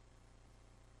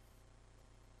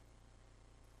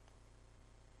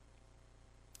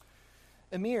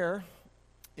Amir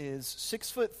is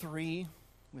 6'3"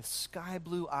 with sky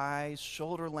blue eyes,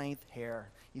 shoulder-length hair.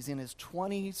 He's in his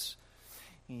 20s.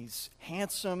 He's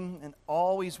handsome and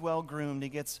always well-groomed. He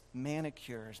gets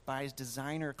manicures, buys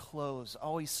designer clothes,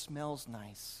 always smells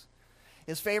nice.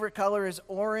 His favorite color is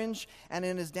orange, and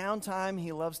in his downtime,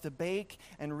 he loves to bake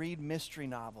and read mystery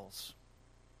novels.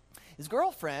 His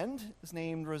girlfriend is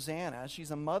named Rosanna.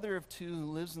 She's a mother of two who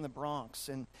lives in the Bronx.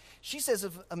 And she says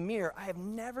of Amir, "I have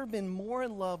never been more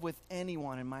in love with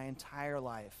anyone in my entire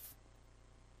life."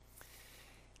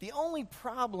 The only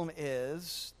problem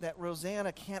is that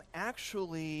Rosanna can't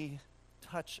actually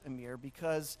touch Amir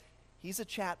because he's a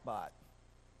chatbot.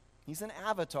 He's an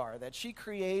avatar that she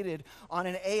created on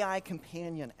an AI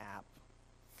companion app.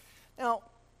 Now,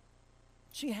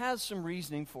 she has some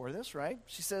reasoning for this, right?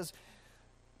 She says,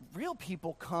 real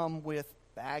people come with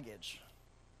baggage,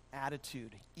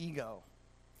 attitude, ego.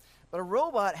 But a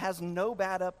robot has no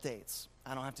bad updates.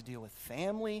 I don't have to deal with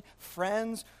family,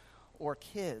 friends, or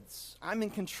kids. I'm in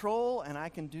control and I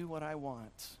can do what I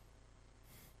want.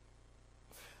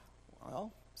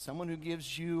 Well, someone who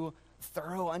gives you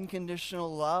thorough,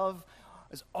 unconditional love,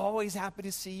 is always happy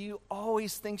to see you,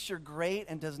 always thinks you're great,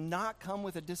 and does not come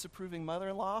with a disapproving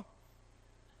mother-in-law,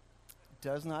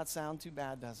 does not sound too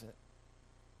bad, does it?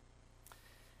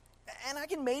 And I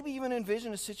can maybe even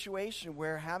envision a situation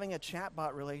where having a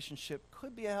chatbot relationship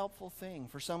could be a helpful thing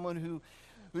for someone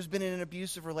who's been in an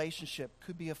abusive relationship.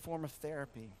 Could be a form of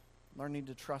therapy, learning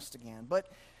to trust again. But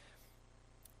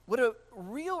what a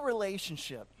real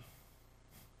relationship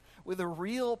with a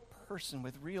real person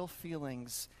with real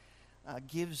feelings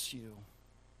gives you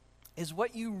is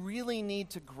what you really need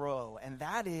to grow, and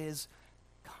that is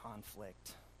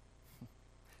conflict.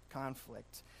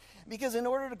 Conflict. Because in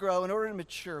order to grow, in order to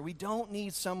mature, we don't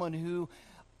need someone who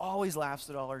always laughs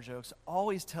at all our jokes,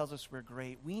 always tells us we're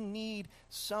great. We need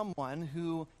someone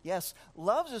who, yes,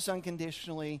 loves us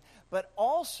unconditionally, but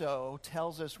also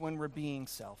tells us when we're being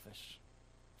selfish,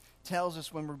 tells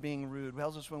us when we're being rude,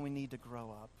 tells us when we need to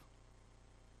grow up.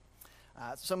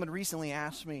 Someone recently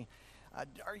asked me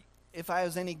if I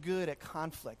was any good at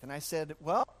conflict, and I said,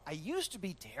 well, I used to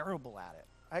be terrible at it.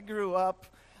 I grew up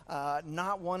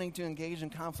not wanting to engage in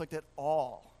conflict at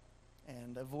all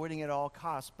and avoiding it at all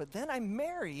costs. But then I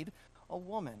married a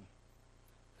woman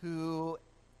who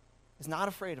is not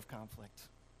afraid of conflict.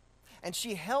 And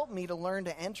she helped me to learn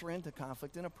to enter into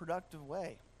conflict in a productive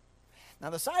way. Now,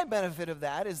 the side benefit of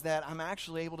that is that I'm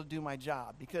actually able to do my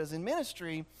job, because in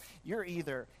ministry, you're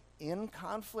either in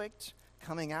conflict,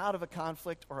 coming out of a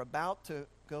conflict, or about to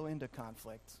go into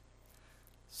conflict.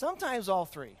 Sometimes all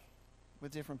three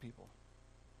with different people.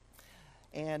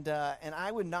 And I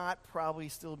would not probably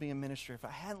still be in ministry if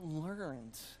I hadn't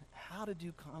learned how to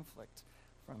do conflict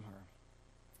from her.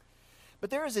 But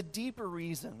there is a deeper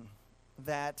reason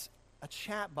that a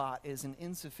chatbot is an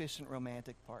insufficient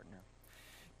romantic partner.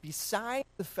 Besides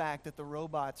the fact that the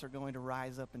robots are going to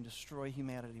rise up and destroy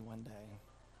humanity one day,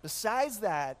 besides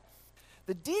that,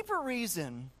 the deeper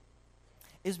reason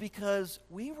is because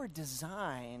we were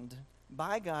designed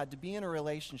by God to be in a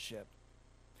relationship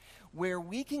where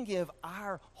we can give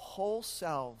our whole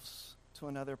selves to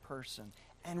another person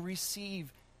and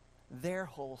receive their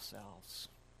whole selves.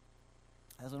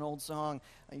 As an old song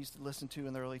I used to listen to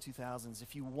in the early 2000s,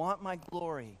 if you want my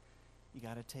glory, you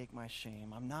got to take my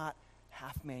shame. I'm not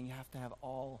half man, you have to have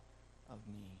all of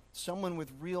me. Someone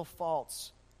with real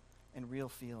faults and real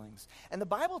feelings. And the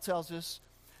Bible tells us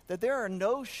that there are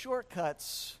no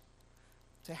shortcuts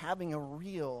to having a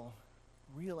real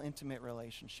intimate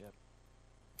relationship.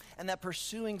 And that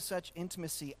pursuing such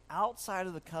intimacy outside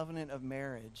of the covenant of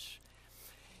marriage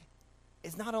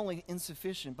is not only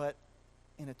insufficient, but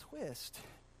in a twist,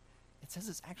 it says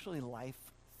it's actually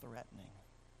life-threatening.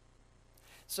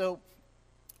 So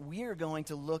we are going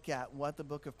to look at what the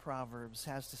book of Proverbs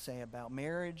has to say about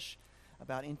marriage,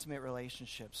 about intimate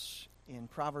relationships in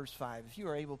Proverbs 5. If you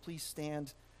are able, please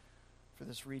stand for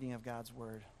this reading of God's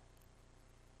word.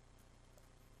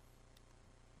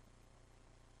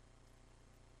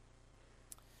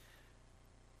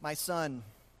 My son,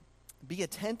 be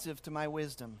attentive to my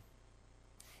wisdom.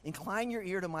 Incline your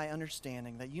ear to my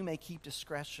understanding, that you may keep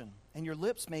discretion, and your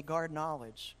lips may guard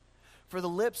knowledge. For the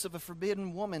lips of a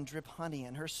forbidden woman drip honey,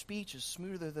 and her speech is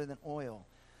smoother than oil.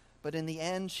 But in the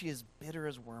end she is bitter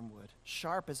as wormwood,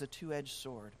 sharp as a two-edged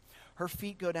sword. Her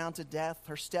feet go down to death,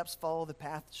 her steps follow the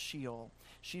path to Sheol.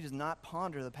 She does not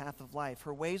ponder the path of life.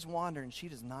 Her ways wander, and she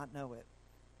does not know it.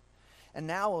 And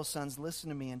now, O sons, listen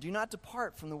to me, and do not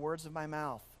depart from the words of my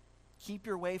mouth. Keep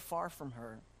your way far from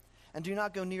her, and do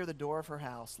not go near the door of her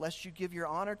house, lest you give your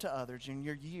honor to others and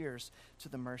your years to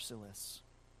the merciless.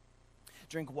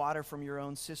 Drink water from your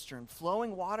own cistern,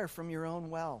 flowing water from your own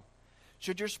well.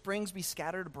 Should your springs be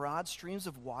scattered abroad, streams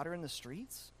of water in the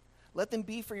streets? Let them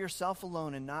be for yourself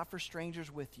alone and not for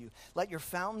strangers with you. Let your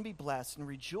fountain be blessed and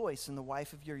rejoice in the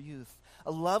wife of your youth,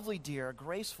 a lovely deer, a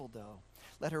graceful doe.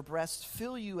 Let her breasts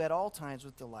fill you at all times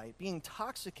with delight, be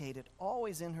intoxicated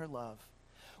always in her love.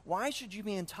 Why should you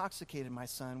be intoxicated, my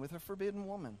son, with a forbidden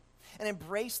woman, and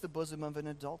embrace the bosom of an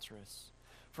adulteress?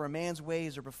 For a man's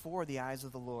ways are before the eyes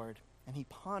of the Lord, and he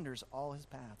ponders all his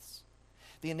paths.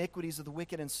 The iniquities of the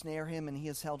wicked ensnare him, and he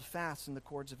is held fast in the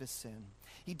cords of his sin.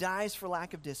 He dies for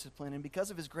lack of discipline, and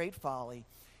because of his great folly,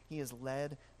 he is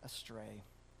led astray.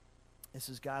 This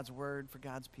is God's word for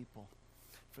God's people,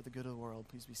 for the good of the world.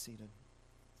 Please be seated.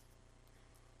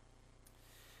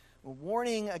 A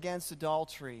warning against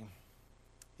adultery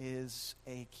is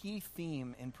a key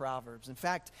theme in Proverbs. In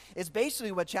fact, it's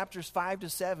basically what chapters 5 to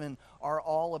 7 are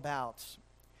all about.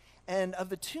 And of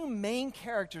the two main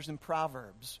characters in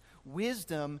Proverbs,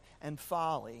 wisdom and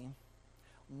folly,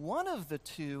 one of the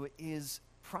two is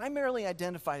primarily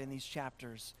identified in these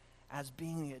chapters as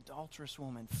being the adulterous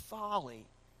woman. Folly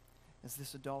is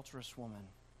this adulterous woman.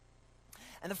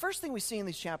 And the first thing we see in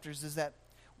these chapters is that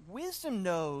wisdom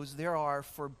knows there are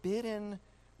forbidden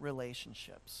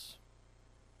relationships.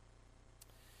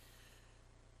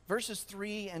 Verses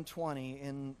 3 and 20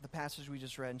 in the passage we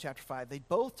just read in chapter 5, they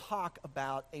both talk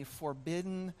about a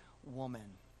forbidden woman.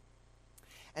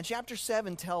 And chapter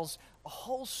 7 tells a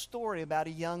whole story about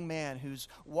a young man who's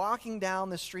walking down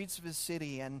the streets of his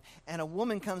city, and a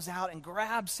woman comes out and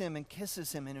grabs him and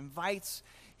kisses him and invites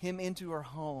him into her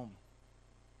home.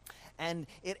 And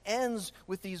it ends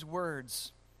with these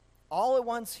words, "All at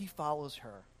once he follows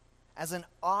her, as an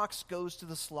ox goes to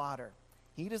the slaughter.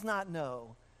 He does not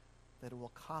know that it will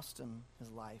cost him his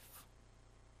life."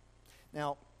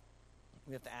 Now,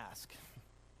 we have to ask,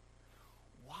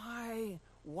 why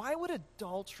would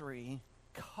adultery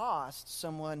cost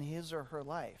someone his or her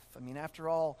life? I mean, after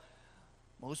all,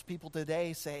 most people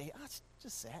today say, it's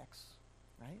just sex,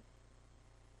 right?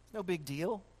 It's no big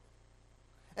deal.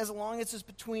 As long as it's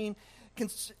between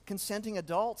consenting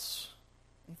adults,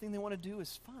 anything they want to do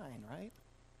is fine, right?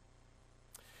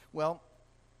 Well,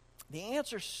 the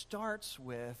answer starts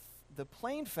with the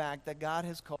plain fact that God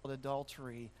has called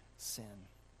adultery sin.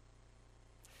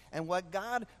 And what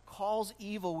God calls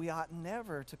evil, we ought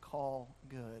never to call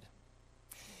good.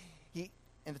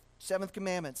 In the 7th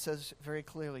commandment says very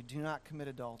clearly, do not commit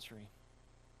adultery.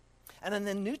 And then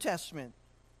the New Testament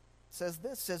says,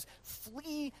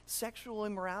 flee sexual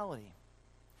immorality.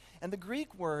 And the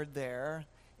Greek word there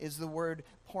is the word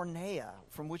porneia,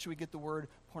 from which we get the word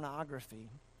pornography.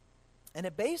 And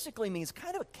it basically means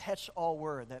kind of a catch-all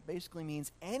word that basically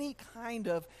means any kind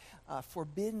of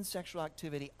forbidden sexual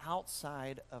activity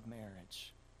outside of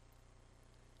marriage.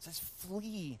 It says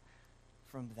flee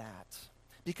from that.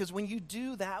 Because when you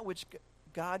do that which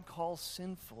God calls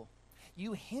sinful,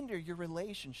 you hinder your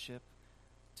relationship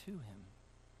to him.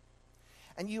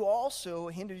 And you also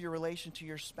hinder your relation to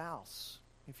your spouse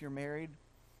if you're married,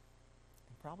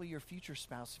 and probably your future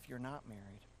spouse if you're not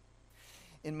married.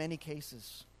 In many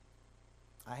cases,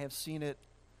 I have seen it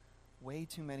way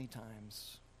too many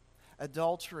times.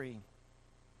 Adultery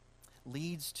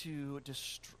leads to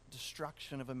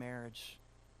destruction of a marriage,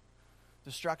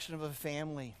 destruction of a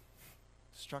family,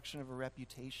 destruction of a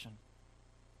reputation.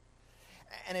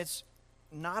 And it's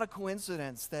not a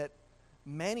coincidence that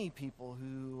many people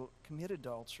who commit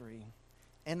adultery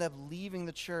end up leaving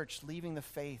the church, leaving the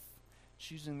faith,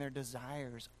 choosing their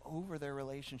desires over their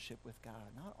relationship with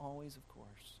God. Not always, of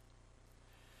course.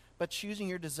 But choosing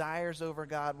your desires over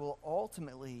God will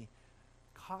ultimately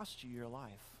cost you your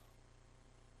life.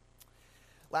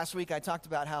 Last week I talked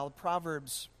about how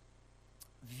Proverbs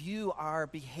view our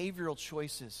behavioral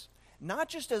choices not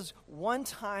just as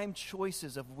one-time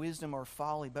choices of wisdom or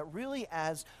folly, but really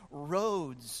as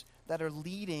roads that are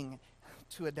leading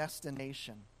to a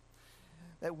destination.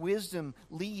 That wisdom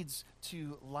leads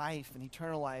to life and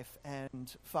eternal life,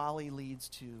 and folly leads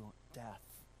to death.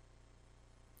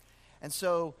 And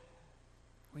so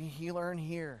we learn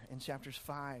here in chapters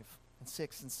 5 and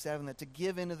 6 and 7 that to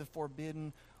give in to the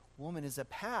forbidden woman is a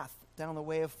path down the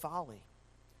way of folly,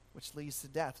 which leads to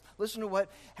death. Listen to what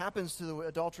happens to the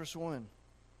adulterous woman.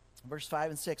 Verse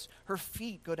 5 and 6, her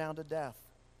feet go down to death.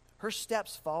 Her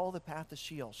steps follow the path of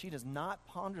Sheol. She does not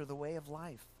ponder the way of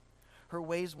life. Her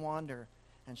ways wander,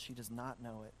 and she does not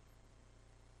know it.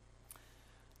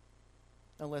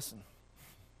 Now listen.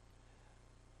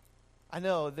 I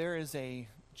know there is a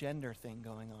gender thing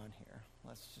going on here.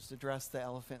 Let's just address the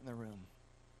elephant in the room.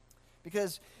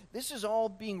 Because this is all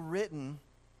being written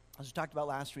as we talked about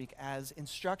last week, as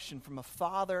instruction from a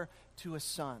father to a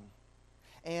son.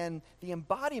 And the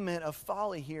embodiment of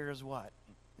folly here is what?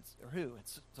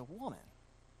 It's a woman.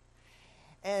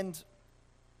 And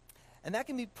that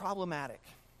can be problematic.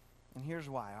 And here's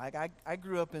why. I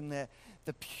grew up in the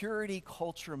purity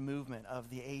culture movement of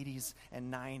the 80s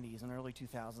and 90s and early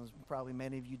 2000s. Probably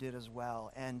many of you did as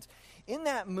well. And in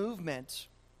that movement,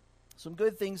 some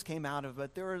good things came out of it,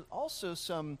 but there were also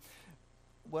some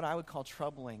what I would call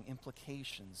troubling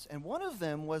implications. And one of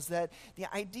them was that the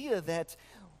idea that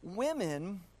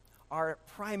women are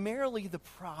primarily the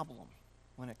problem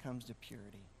when it comes to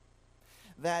purity.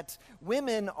 That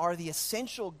women are the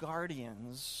essential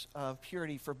guardians of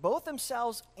purity for both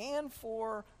themselves and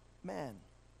for men.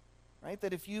 Right?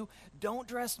 That if you don't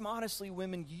dress modestly,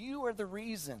 women, you are the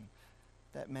reason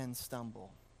that men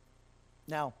stumble.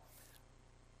 Now,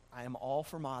 I am all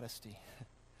for modesty.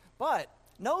 But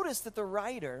notice that the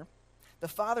writer, the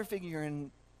father figure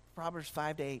in Proverbs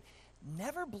 5-8,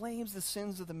 never blames the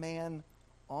sins of the man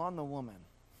on the woman.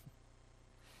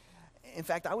 In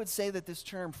fact, I would say that this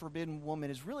term, forbidden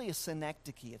woman, is really a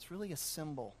synecdoche. It's really a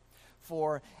symbol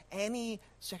for any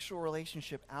sexual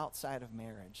relationship outside of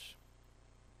marriage.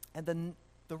 And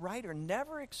the writer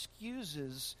never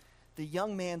excuses the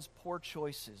young man's poor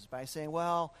choices by saying,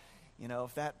 well,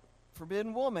 if that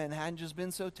forbidden woman hadn't just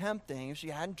been so tempting, if she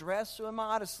hadn't dressed so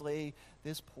immodestly,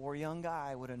 this poor young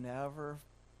guy would have never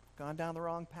gone down the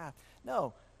wrong path.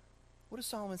 No. What does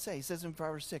Solomon say? He says in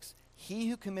Proverbs 6, he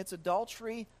who commits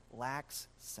adultery lacks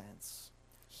sense.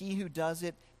 He who does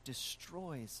it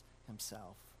destroys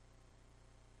himself.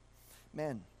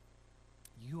 Men,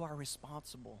 you are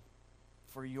responsible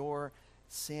for your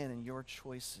sin and your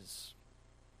choices.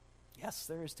 Yes,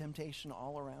 there is temptation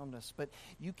all around us, but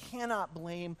you cannot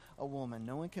blame a woman.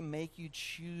 No one can make you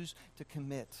choose to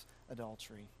commit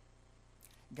adultery.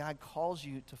 God calls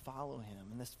you to follow him,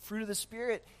 and the fruit of the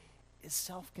Spirit is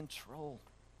self-control.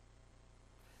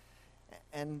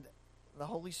 And the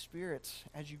Holy Spirit,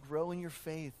 as you grow in your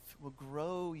faith, will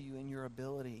grow you in your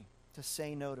ability to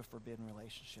say no to forbidden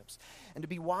relationships. And to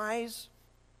be wise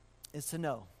is to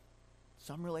know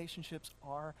some relationships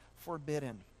are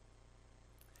forbidden.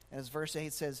 As verse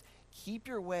 8 says, keep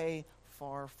your way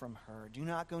far from her. Do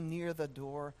not go near the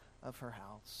door of her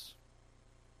house.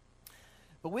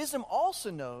 But wisdom also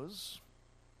knows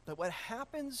that what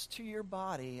happens to your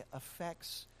body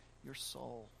affects your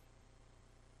soul.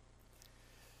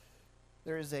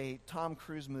 There is a Tom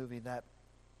Cruise movie that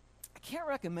I can't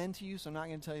recommend to you, so I'm not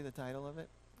going to tell you the title of it,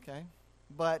 okay?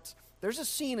 But there's a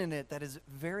scene in it that is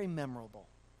very memorable.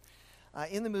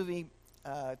 In the movie,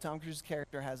 Tom Cruise's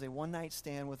character has a one-night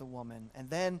stand with a woman, and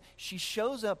then she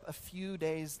shows up a few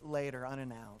days later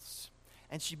unannounced,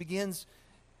 and she begins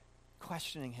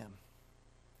questioning him.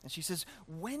 And she says,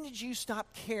 when did you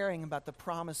stop caring about the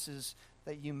promises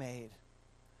that you made?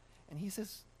 And he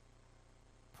says,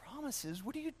 promises?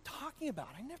 What are you talking about?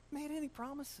 I never made any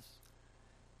promises.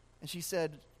 And she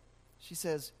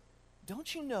says,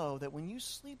 don't you know that when you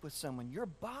sleep with someone, your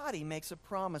body makes a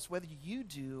promise whether you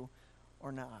do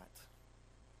or not?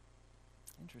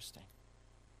 Interesting.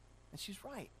 And she's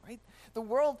right? The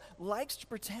world likes to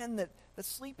pretend that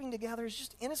sleeping together is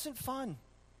just innocent fun.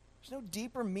 There's no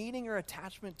deeper meaning or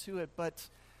attachment to it, but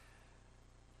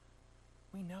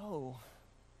we know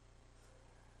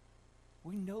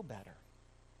better.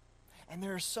 And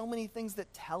there are so many things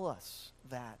that tell us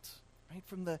that, right?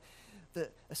 From the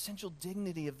essential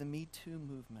dignity of the Me Too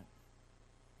movement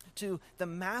to the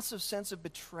massive sense of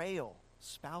betrayal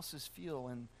spouses feel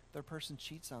when their person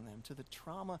cheats on them, to the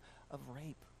trauma of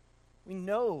rape. We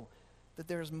know that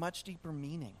there is much deeper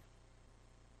meaning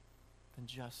than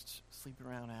just sleeping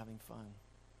around and having fun.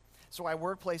 So why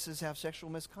workplaces have sexual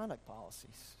misconduct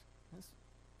policies. It's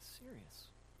serious.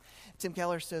 Tim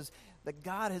Keller says that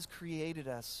God has created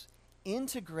us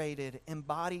integrated,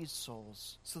 embodied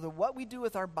souls, so that what we do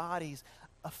with our bodies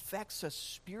affects us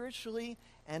spiritually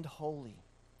and wholly.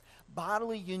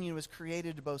 Bodily union was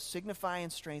created to both signify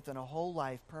and strengthen a whole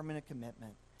life permanent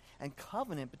commitment and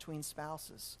covenant between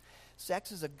spouses.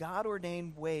 Sex is a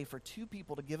God-ordained way for two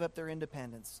people to give up their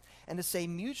independence and to say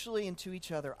mutually and to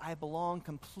each other, I belong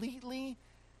completely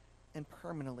and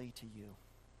permanently to you.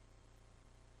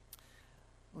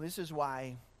 Well, this is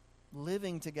why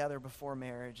living together before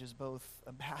marriage is both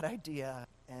a bad idea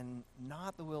and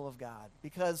not the will of God.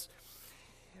 Because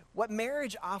what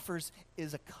marriage offers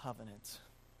is a covenant,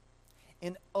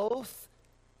 an oath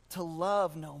to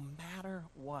love no matter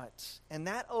what. And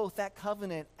that oath, that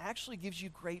covenant, actually gives you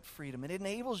great freedom. It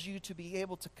enables you to be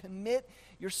able to commit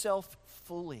yourself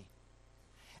fully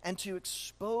and to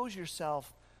expose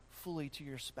yourself fully to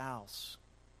your spouse,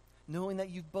 knowing that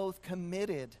you've both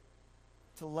committed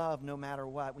to love no matter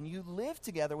what. When you live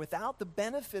together without the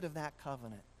benefit of that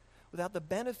covenant, without the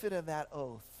benefit of that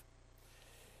oath,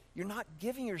 you're not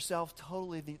giving yourself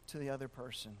totally to the other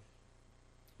person.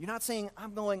 You're not saying,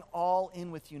 I'm going all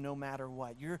in with you no matter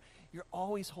what. You're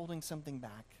always holding something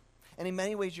back. And in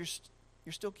many ways,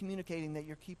 you're still communicating that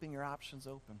you're keeping your options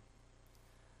open.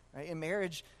 Right? In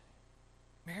marriage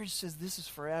says this is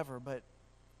forever, but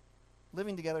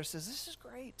living together says this is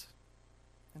great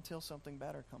until something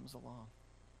better comes along.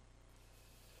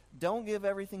 Don't give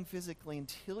everything physically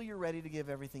until you're ready to give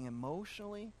everything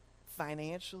emotionally,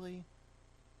 financially,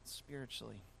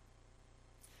 spiritually.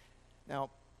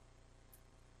 Now,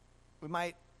 we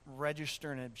might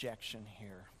register an objection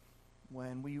here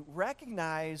when we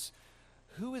recognize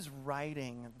who is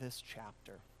writing this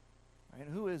chapter. Right?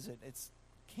 Who is it? It's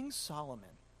King Solomon.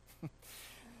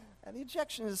 And the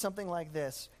objection is something like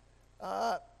this.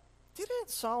 Didn't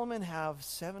Solomon have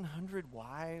 700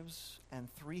 wives and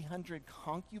 300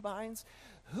 concubines?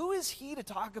 Who is he to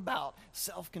talk about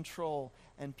self-control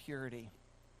and purity?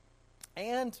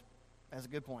 And, that's a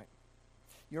good point.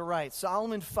 You're right.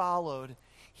 Solomon followed.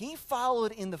 He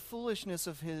followed in the foolishness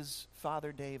of his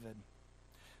father David,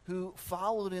 who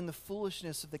followed in the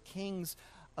foolishness of the kings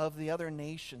of the other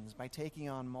nations by taking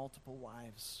on multiple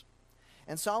wives.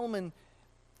 And Solomon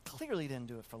clearly didn't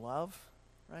do it for love,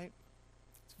 right?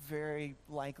 It's very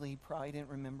likely he probably didn't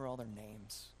remember all their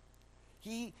names.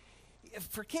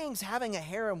 For kings, having a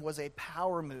harem was a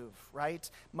power move, right?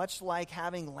 Much like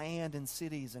having land and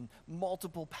cities and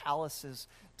multiple palaces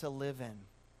to live in.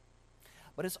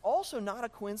 But it's also not a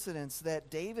coincidence that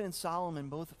David and Solomon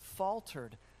both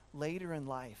faltered later in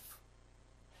life.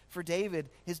 For David,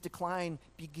 his decline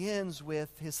begins with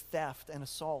his theft and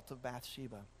assault of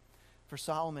Bathsheba. For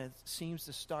Solomon, it seems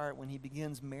to start when he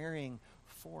begins marrying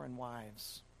foreign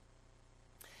wives.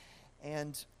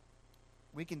 And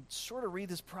we can sort of read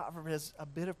this proverb as a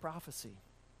bit of prophecy.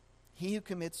 He who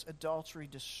commits adultery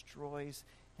destroys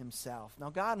himself. Now,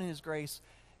 God in his grace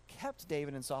kept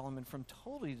David and Solomon from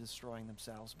totally destroying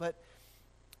themselves, but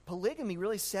polygamy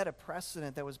really set a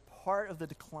precedent that was part of the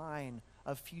decline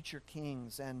of future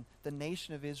kings and the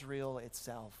nation of Israel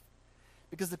itself.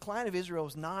 Because the decline of Israel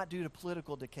was not due to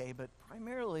political decay, but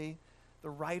primarily the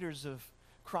writers of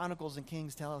Chronicles and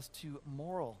Kings tell us to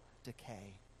moral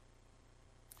decay.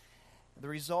 The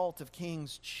result of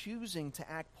kings choosing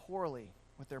to act poorly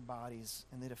with their bodies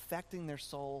and it affecting their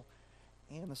soul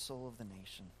and the soul of the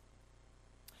nation.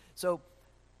 So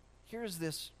here's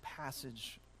this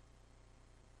passage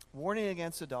warning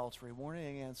against adultery,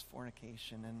 warning against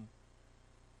fornication, and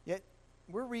yet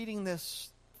we're reading this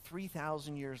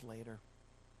 3,000 years later.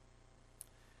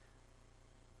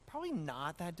 Probably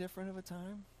not that different of a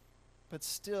time, but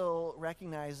still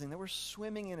recognizing that we're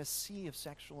swimming in a sea of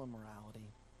sexual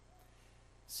immorality.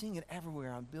 Seeing it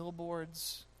everywhere on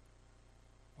billboards,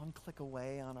 one click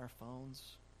away on our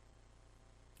phones.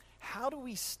 How do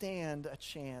we stand a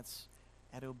chance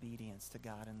at obedience to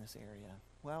God in this area?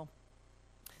 Well,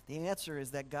 the answer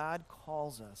is that God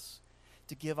calls us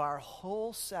to give our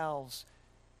whole selves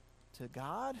to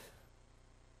God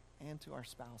and to our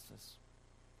spouses.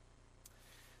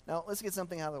 Now, let's get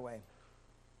something out of the way.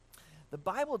 The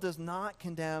Bible does not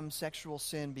condemn sexual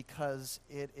sin because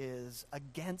it is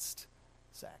against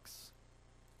sex.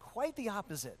 Quite the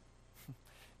opposite.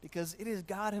 Because it is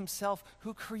God himself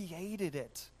who created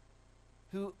it,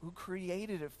 who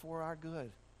created it for our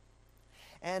good.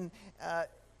 And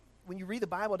when you read the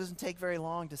Bible, it doesn't take very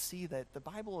long to see that the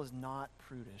Bible is not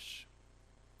prudish.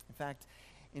 In fact,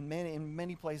 in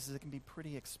many places it can be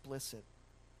pretty explicit.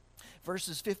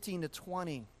 Verses 15 to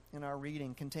 20 in our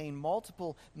reading contain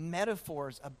multiple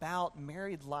metaphors about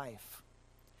married life.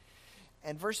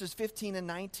 And verses 15 and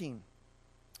 19,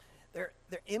 they're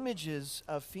images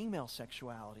of female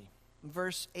sexuality.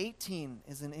 Verse 18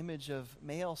 is an image of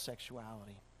male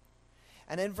sexuality.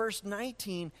 And in verse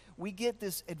 19, we get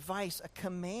this advice, a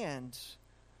command.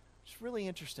 It's really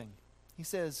interesting. He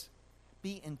says,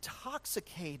 be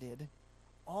intoxicated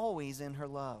always in her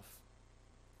love.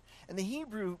 And the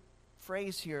Hebrew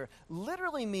phrase here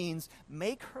literally means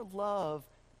may her love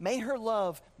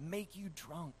make you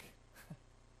drunk.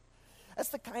 That's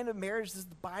the kind of marriage that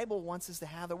the Bible wants us to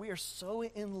have, that we are so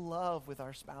in love with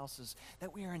our spouses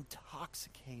that we are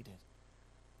intoxicated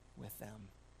with them.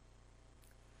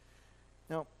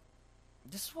 Now,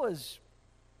 this was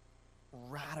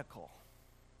radical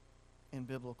in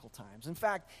biblical times. In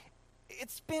fact,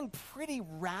 it's been pretty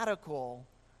radical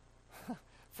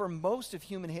for most of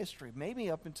human history, maybe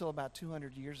up until about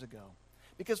 200 years ago.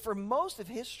 Because for most of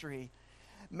history,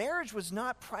 marriage was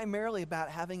not primarily about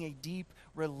having a deep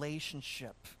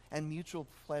relationship and mutual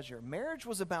pleasure. Marriage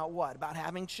was about what? About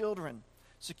having children,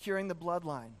 securing the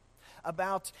bloodline,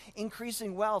 about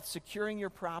increasing wealth, securing your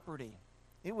property.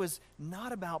 It was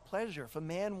not about pleasure. If a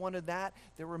man wanted that,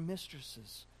 there were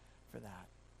mistresses for that.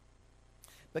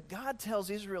 But God tells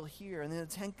Israel here in the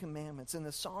Ten Commandments, in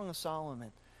the Song of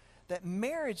Solomon, that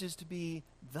marriage is to be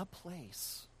the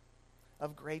place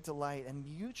of great delight and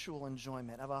mutual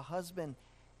enjoyment of a husband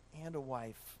and a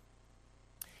wife.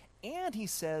 And he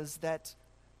says that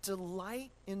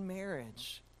delight in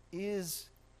marriage is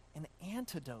an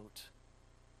antidote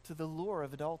to the lure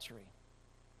of adultery.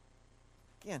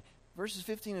 Again, verses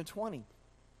 15 and 20,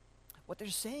 what they're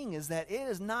saying is that it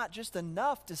is not just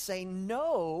enough to say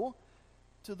no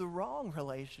to the wrong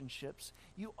relationships.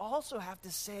 You also have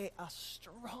to say a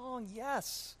strong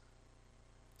yes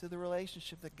to the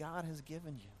relationship that God has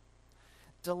given you.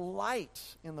 Delight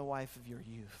in the wife of your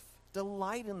youth.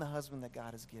 Delight in the husband that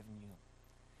God has given you.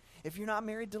 If you're not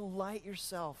married, delight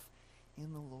yourself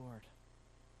in the Lord.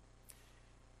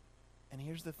 And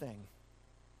here's the thing.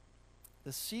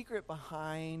 The secret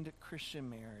behind Christian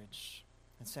marriage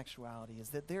and sexuality is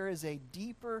that there is a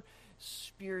deeper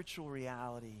spiritual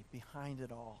reality behind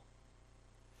it all.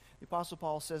 The Apostle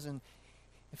Paul says in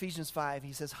Ephesians 5,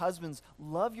 he says, "Husbands,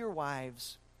 love your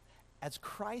wives as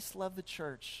Christ loved the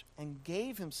church and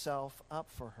gave himself up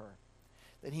for her,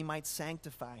 that he might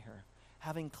sanctify her,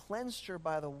 having cleansed her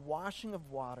by the washing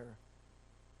of water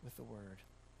with the word."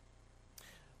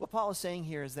 What Paul is saying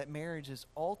here is that marriage is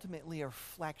ultimately a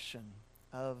reflection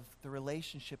of the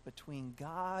relationship between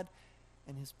God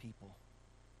and his people.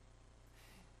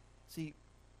 See,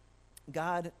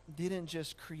 God didn't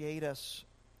just create us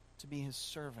to be his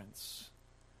servants,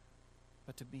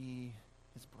 but to be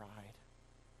his bride.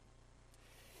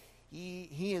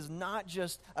 He is not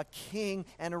just a king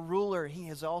and a ruler, he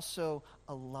is also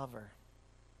a lover.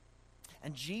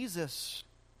 And Jesus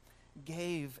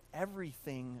gave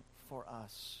everything for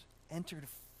us, entered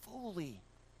fully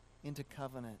into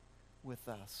covenant with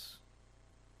us.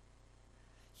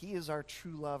 He is our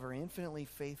true lover, infinitely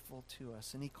faithful to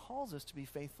us, and he calls us to be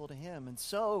faithful to him. And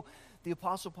so the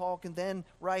Apostle Paul can then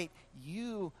write,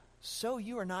 you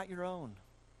are not your own,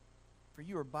 for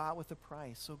you are bought with a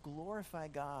price. So glorify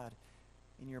God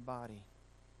in your body.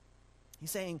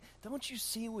 He's saying, don't you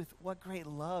see with what great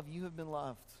love you have been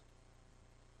loved?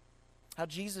 How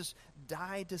Jesus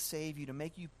died to save you, to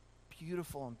make you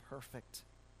beautiful and perfect.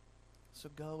 So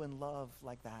go and love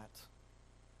like that.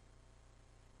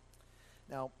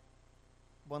 Now,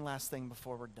 one last thing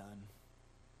before we're done.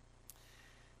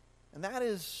 And that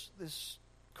is this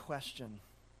question.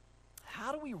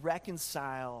 How do we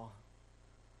reconcile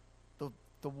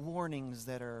the warnings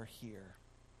that are here?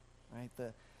 Right?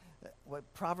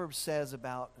 What Proverbs says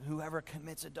about whoever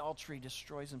commits adultery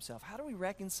destroys himself. How do we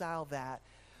reconcile that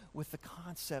with the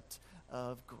concept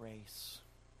of grace,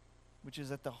 which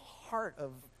is at the heart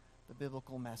of the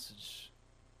biblical message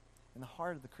and the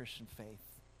heart of the Christian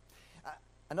faith?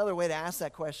 Another way to ask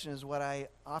that question is what I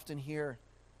often hear,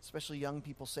 especially young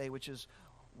people say, which is,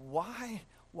 why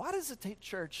does the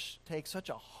church take such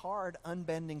a hard,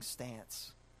 unbending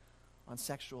stance on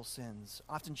sexual sins,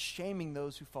 often shaming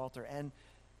those who falter, and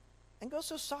go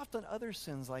so soft on other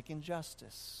sins like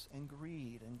injustice and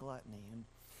greed and gluttony? And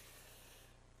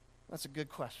that's a good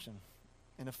question.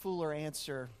 And a fuller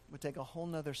answer would take a whole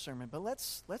nother sermon. But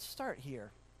let's start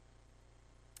here.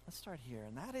 Let's start here.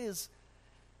 And that is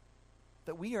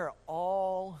that we are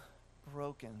all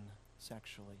broken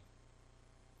sexually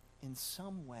in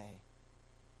some way.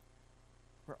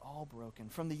 We're all broken.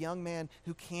 From the young man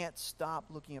who can't stop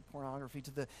looking at pornography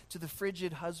to the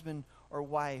frigid husband or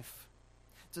wife,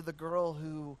 to the girl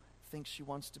who thinks she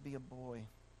wants to be a boy.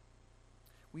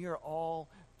 We are all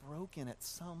broken at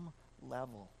some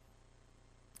level.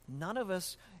 None of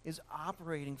us is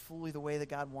operating fully the way that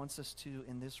God wants us to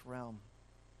in this realm.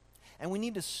 And we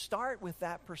need to start with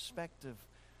that perspective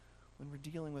when we're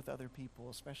dealing with other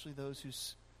people, especially those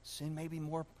whose sin may be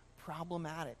more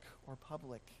problematic or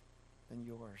public than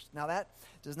yours. Now, that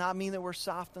does not mean that we're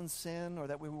soft on sin or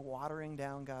that we're watering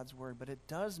down God's word, but it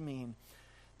does mean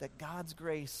that God's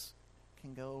grace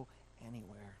can go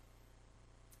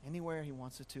anywhere he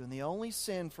wants it to. And the only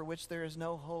sin for which there is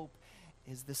no hope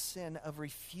is the sin of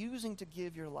refusing to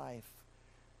give your life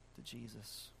to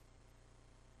Jesus.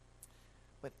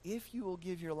 But if you will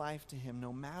give your life to him,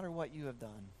 no matter what you have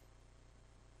done,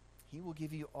 he will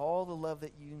give you all the love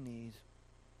that you need.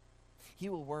 He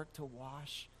will work to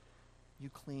wash you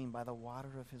clean by the water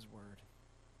of his word.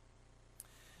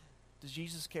 Does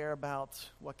Jesus care about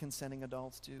what consenting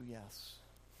adults do? Yes.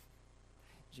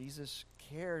 Jesus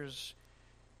cares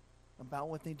about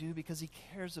what they do because he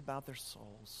cares about their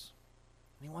souls.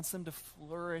 And he wants them to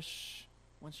flourish,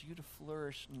 wants you to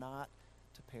flourish, not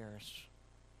to perish.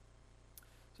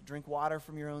 So drink water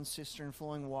from your own cistern,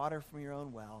 flowing water from your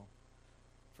own well.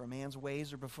 For a man's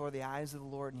ways are before the eyes of the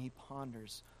Lord, and he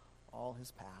ponders all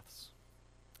his paths.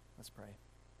 Let's pray.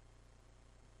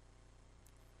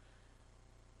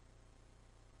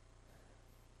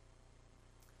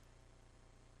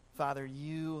 Father,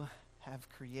 you have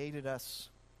created us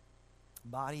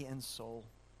body and soul.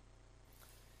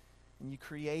 And you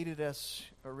created us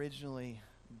originally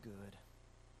good.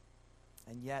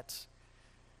 And yet,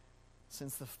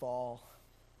 since the fall,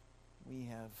 we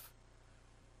have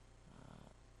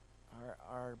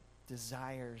our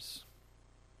desires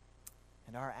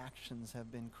and our actions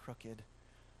have been crooked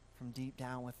from deep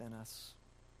down within us.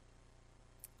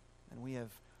 And we have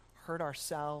hurt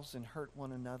ourselves and hurt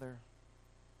one another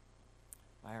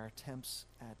by our attempts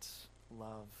at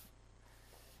love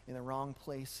in the wrong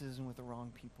places and with the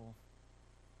wrong people.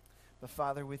 But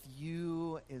Father, with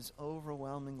you is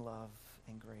overwhelming love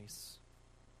and grace.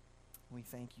 We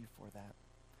thank you for that.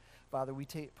 Father, we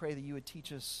pray that you would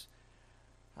teach us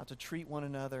how to treat one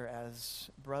another as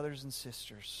brothers and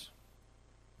sisters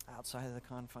outside of the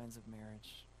confines of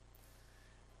marriage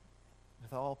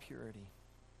with all purity.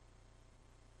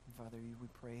 And Father, we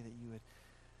pray that you would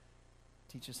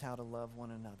teach us how to love one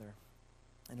another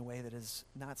in a way that is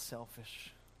not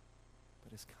selfish,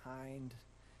 but is kind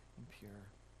and pure.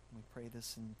 And we pray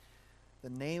this in the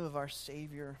name of our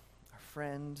Savior, our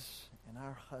friend, and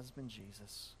our husband,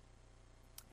 Jesus.